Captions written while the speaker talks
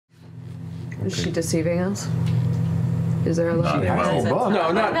Is she deceiving us? Is there a book?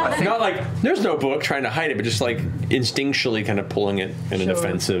 No, not like, there's no book trying to hide it, but just like instinctually kind of pulling it in a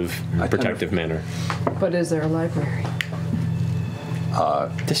defensive, protective manner. But is there a library?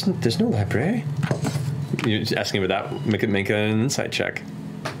 There's no library. You're just asking about that. Make an insight check.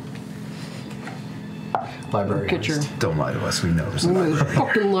 Library. Don't lie to us. We know there's a library.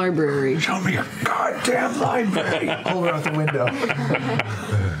 Fucking library. Show me your goddamn library. Pull her out the window.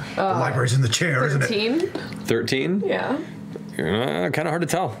 The library's in the chair, isn't it? 13? Yeah. Kind of hard to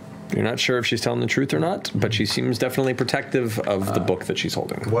tell. You're not sure if she's telling the truth or not, but she seems definitely protective of the book that she's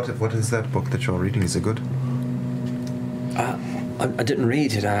holding. What is that book that you're reading? Is it good? I didn't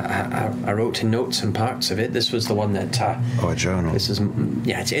read it. I wrote in notes and parts of it. This was the one that... a journal. This is...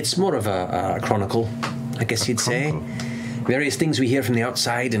 Yeah, it's more of a chronicle, I guess you'd say. Various things we hear from the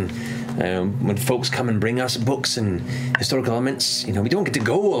outside, and when folks come and bring us books and historical elements, we don't get to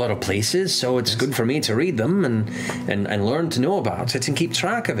go a lot of places, so it's good for me to read them and learn to know about it and keep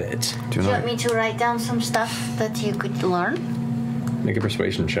track of it. Do you want me to write down some stuff that you could learn? Make a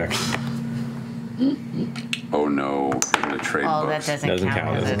persuasion check. Oh no, in the trade Oh, books. that doesn't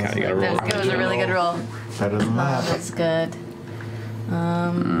count. Doesn't count. You gotta roll. That was a really good roll. Better than that. That's good.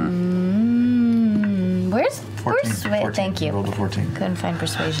 Where's 14. Thank you. Rolled a 14. Couldn't find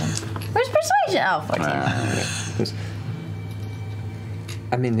persuasion. Where's persuasion? Oh, 14.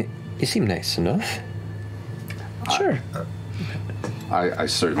 I mean, you seem nice enough. Sure. I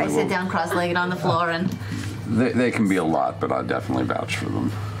certainly I will. sit down cross-legged on the floor and... They can be a lot, but I definitely vouch for them.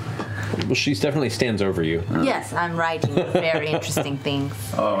 Well, she definitely stands over you. Yes, I'm writing very interesting things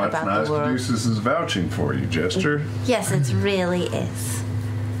Oh, that's about nice. the world. Caduceus is vouching for you, Jester. Yes, it really is.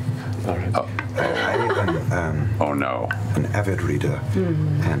 All right. Oh no. An avid reader,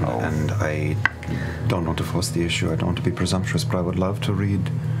 and I don't want to force the issue. I don't want to be presumptuous, but I would love to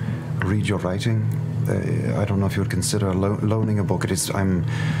read your writing. I don't know if you would consider loaning a book. It has been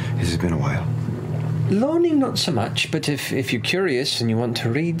a while. Loaning, not so much, but if you're curious and you want to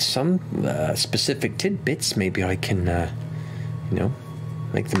read some specific tidbits, maybe I can,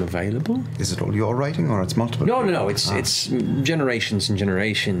 make them available. Is it all your writing, or it's multiple? No. It's generations and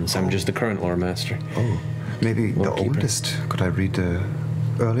generations. I'm just the current lore master. Oh, maybe the oldest. Could I read the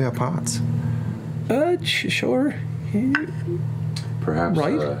earlier parts? Sure. Perhaps.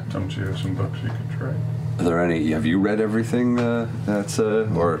 Right. Don't you have some books you could try? Are there any? Have you read everything that's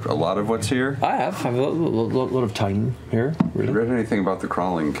or a lot of what's here? I have. I have a lot of time here. Really. Have you read anything about the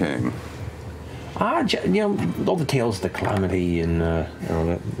Crawling King? All the tales of the calamity and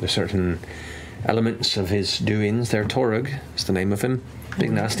the certain elements of his doings. There, Torug is the name of him.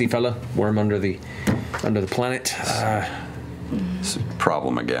 Big nasty fella, worm under the planet. It's a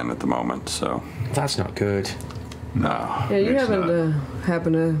problem again at the moment, so that's not good. No. Yeah, you haven't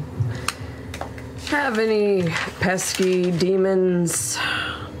happen to have any pesky demons,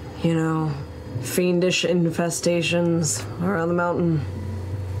 fiendish infestations around the mountain?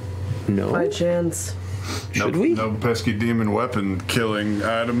 No. By chance? Should we? No pesky demon weapon killing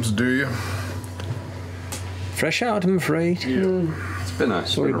items, do you? Fresh out, I'm afraid. Yeah. It's been a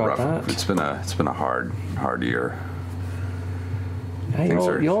Sorry about rough. that. It's been a hard year.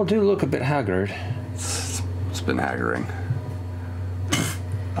 You all do look a bit haggard. It's been haggering.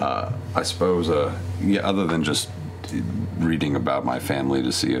 I suppose, other than just reading about my family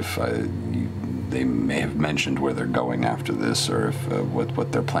to see if they may have mentioned where they're going after this, or if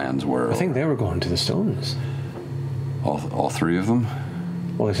what their plans were. I think they were going to the stones. All three of them?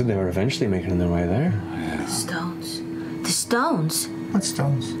 Well, they said they were eventually making their way there. Yeah. The stones. The stones. What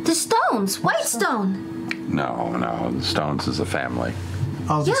stones? The stones. Whitestone. No, the Stones is a family.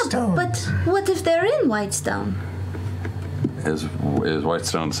 Oh, the stone. But what if they're in Whitestone? Is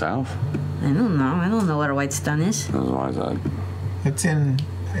Whitestone south? I don't know. I don't know where Whitestone is. Why is that? It's in...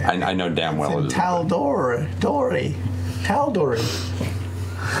 I know damn well it is. Taldory. Taldory.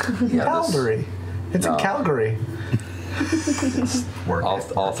 Calgary. It's in Calgary.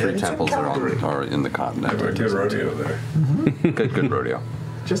 All three temples are in the continent. Have a good rodeo there. Mm-hmm. Good rodeo.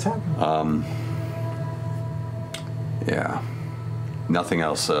 Just happened. Yeah. Nothing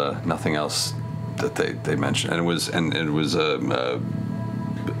else that they mentioned, and it was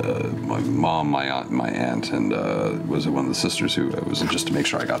my mom, my aunt, my aunt, and was one of the sisters who it was just to make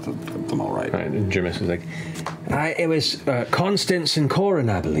sure I got them all right. Right, and Jermis was like, it was Constance and Corin,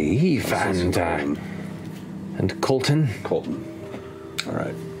 I believe, and Colton. Colton. All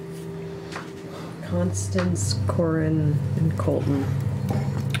right. Constance, Corin, and Colton.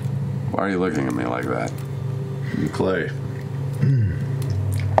 Why are you looking at me like that? Clay.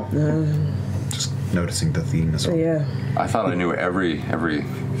 noticing the theme as well. Yeah. I thought I knew every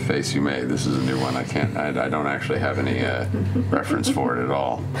face you made. This is a new one. I can't. I don't actually have any reference for it at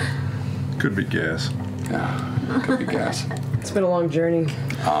all. Could be gas. Yeah, could be gas. It's been a long journey.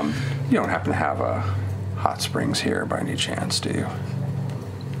 You don't happen to have hot springs here by any chance, do you?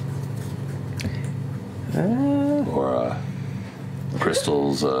 Or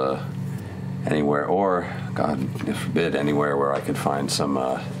crystals anywhere, or God forbid, anywhere where I could find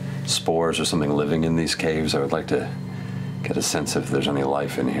some spores or something living in these caves. I would like to get a sense if there's any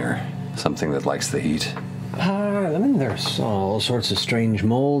life in here, something that likes the heat. I mean, there's all sorts of strange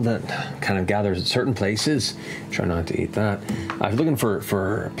mold that kind of gathers at certain places. Try not to eat that. I was looking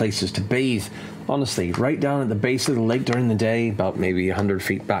for places to bathe. Honestly, right down at the base of the lake during the day, about maybe 100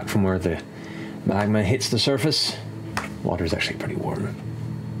 feet back from where the magma hits the surface. Water's actually pretty warm.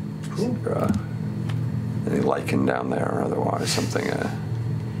 Any lichen down there or otherwise, something?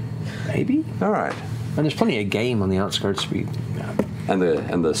 Maybe. All right. And there's plenty of game on the outskirts. And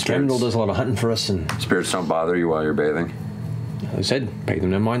the spirits. Kendall does a lot of hunting for us, and spirits don't bother you while you're bathing. I said, pay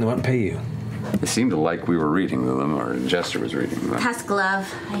them no mind, they won't pay you. They seemed to like we were reading them, or Jester was reading them. Tusk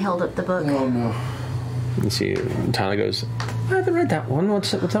love. I held up the book. Oh no. You see, Tyler goes, I haven't read that one.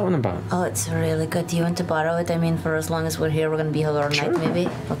 What's that one about? Oh, it's really good. Do you want to borrow it? I mean, for as long as we're here, we're going to be here all night, maybe?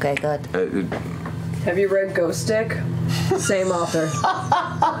 Okay, good. Have you read Ghost Stick? Same author.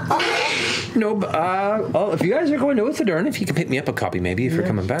 No, but, if you guys are going to Ithadern, if you can pick me up a copy, maybe, if you're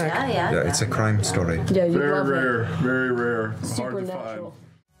coming back. Yeah. Yeah, it's a crime story. Yeah, you Very love it. rare. Very rare. Hard to find. Supernatural.